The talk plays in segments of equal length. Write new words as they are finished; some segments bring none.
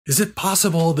Is it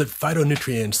possible that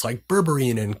phytonutrients like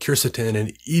berberine and quercetin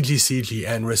and EGCG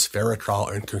and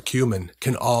resveratrol and curcumin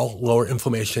can all lower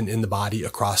inflammation in the body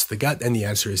across the gut? And the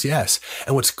answer is yes.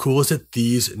 And what's cool is that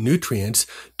these nutrients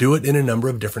do it in a number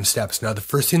of different steps. Now, the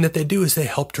first thing that they do is they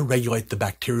help to regulate the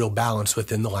bacterial balance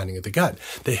within the lining of the gut.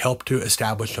 They help to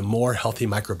establish a more healthy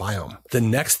microbiome. The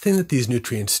next thing that these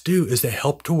nutrients do is they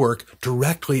help to work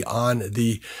directly on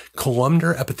the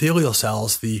columnar epithelial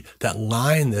cells that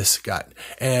line this gut.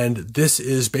 And this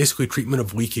is basically treatment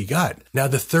of leaky gut. Now,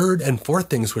 the third and fourth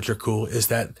things which are cool is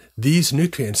that these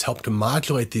nutrients help to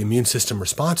modulate the immune system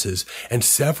responses, and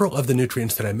several of the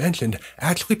nutrients that I mentioned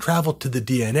actually travel to the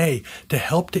DNA to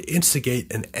help to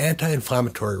instigate an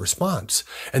anti-inflammatory response.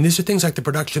 And these are things like the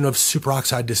production of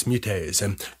superoxide dismutase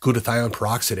and glutathione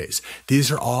peroxidase.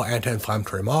 These are all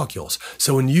anti-inflammatory molecules.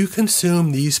 So when you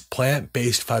consume these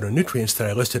plant-based phytonutrients that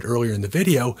I listed earlier in the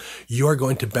video, you are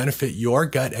going to benefit your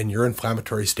gut and your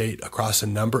inflammatory state across a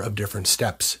number of different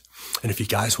steps. And if you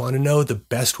guys want to know the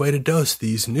best way to dose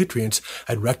these nutrients,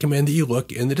 I'd recommend that you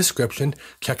look in the description,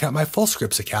 check out my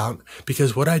FullScripts account,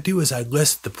 because what I do is I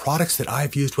list the products that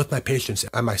I've used with my patients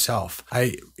and myself.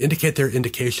 I indicate their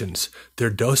indications,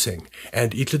 their dosing,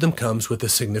 and each of them comes with a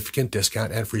significant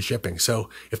discount and free shipping.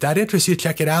 So if that interests you,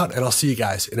 check it out, and I'll see you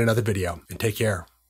guys in another video, and take care.